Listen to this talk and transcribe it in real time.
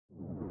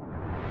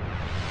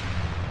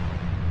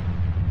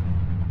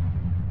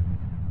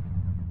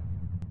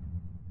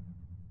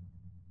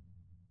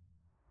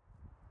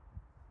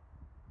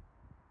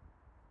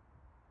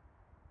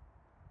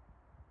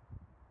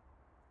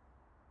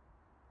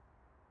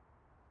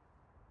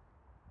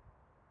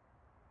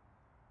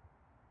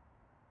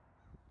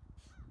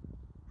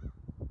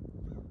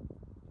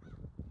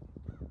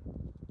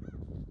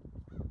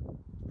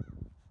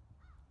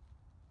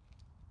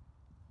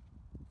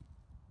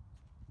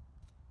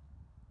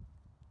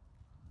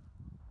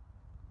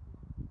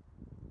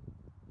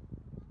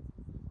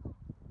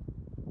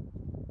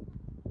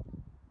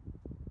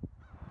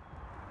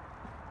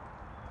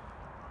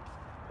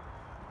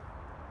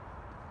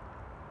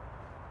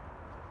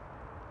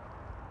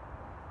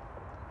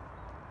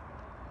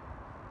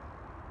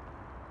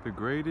The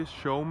greatest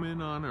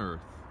showman on earth,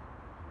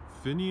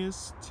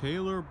 Phineas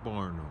Taylor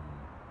Barnum,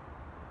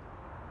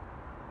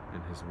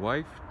 and his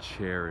wife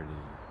Charity,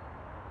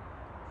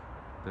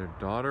 their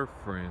daughter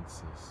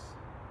Frances,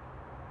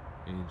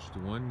 aged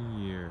 1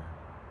 year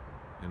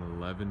and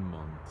 11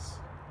 months.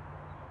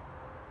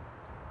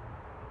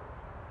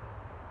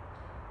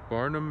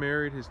 Barnum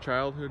married his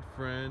childhood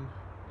friend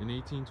in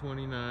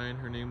 1829.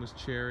 Her name was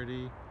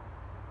Charity.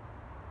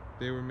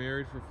 They were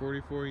married for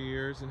 44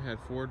 years and had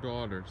 4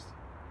 daughters.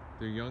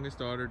 Their youngest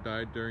daughter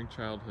died during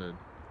childhood.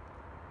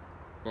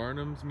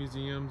 Barnum's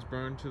museums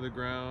burned to the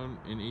ground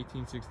in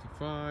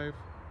 1865.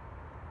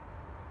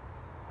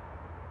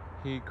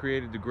 He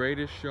created the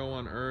greatest show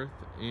on earth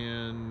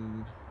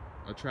and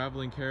a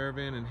traveling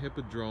caravan and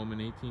hippodrome in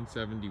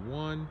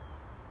 1871.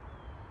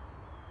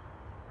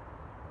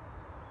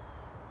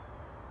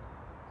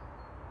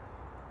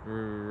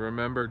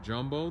 Remember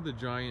Jumbo, the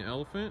giant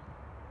elephant?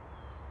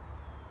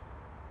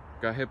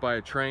 Got hit by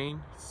a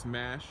train,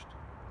 smashed.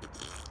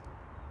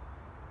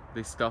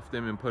 They stuffed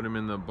him and put him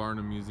in the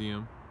Barnum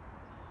Museum.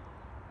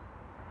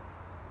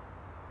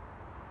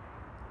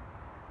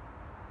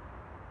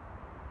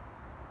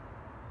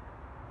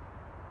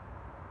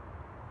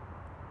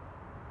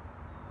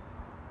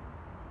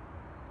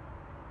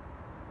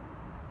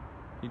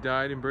 He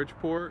died in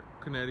Bridgeport,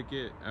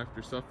 Connecticut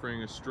after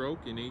suffering a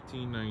stroke in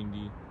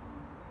 1890.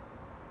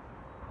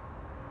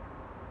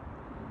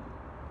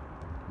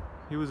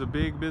 He was a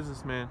big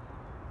businessman.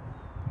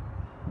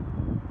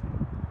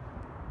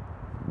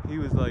 He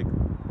was like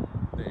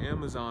the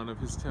Amazon of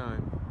his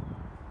time,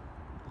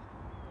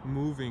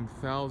 moving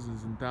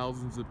thousands and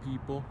thousands of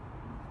people,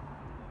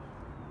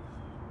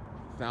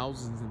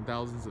 thousands and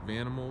thousands of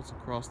animals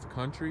across the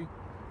country,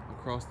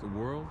 across the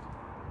world,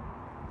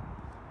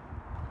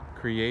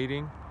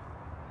 creating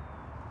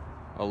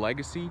a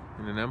legacy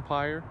and an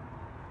empire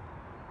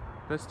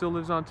that still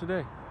lives on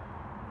today.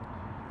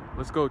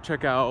 Let's go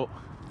check out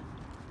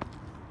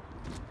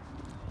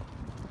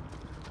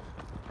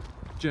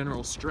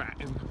General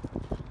Stratton.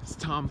 It's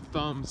Tom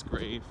Thumb's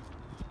grave.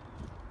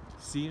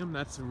 See him?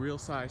 That's a real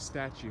size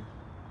statue.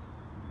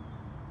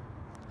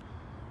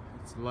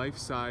 It's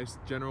life-size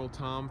General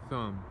Tom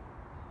Thumb.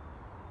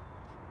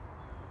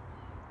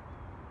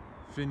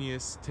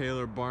 Phineas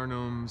Taylor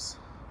Barnum's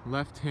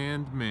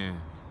left-hand man,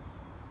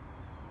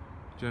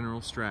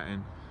 General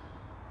Stratton.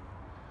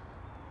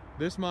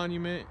 This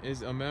monument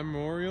is a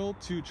memorial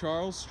to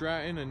Charles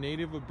Stratton, a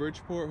native of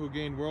Bridgeport who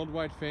gained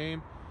worldwide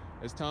fame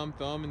as Tom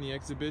Thumb in the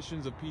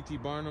exhibitions of P.T.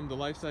 Barnum. The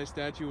life-size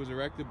statue was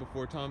erected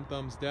before Tom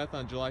Thumb's death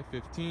on July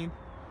 15th.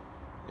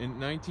 In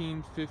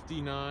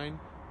 1959,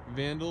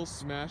 vandals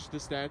smashed the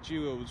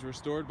statue. It was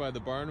restored by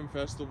the Barnum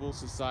Festival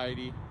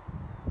Society.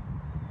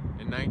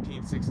 In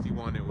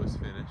 1961, it was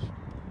finished.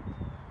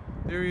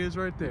 There he is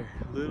right there,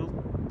 little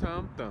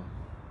Tom Thumb.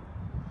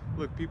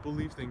 Look, people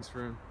leave things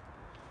for him.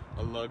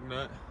 A lug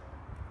nut.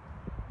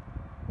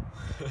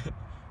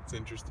 It's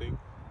interesting.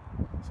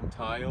 Some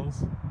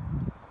tiles.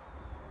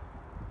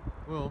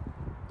 Well,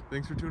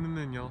 thanks for tuning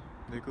in, y'all.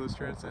 Nicholas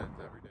transcends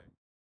every day.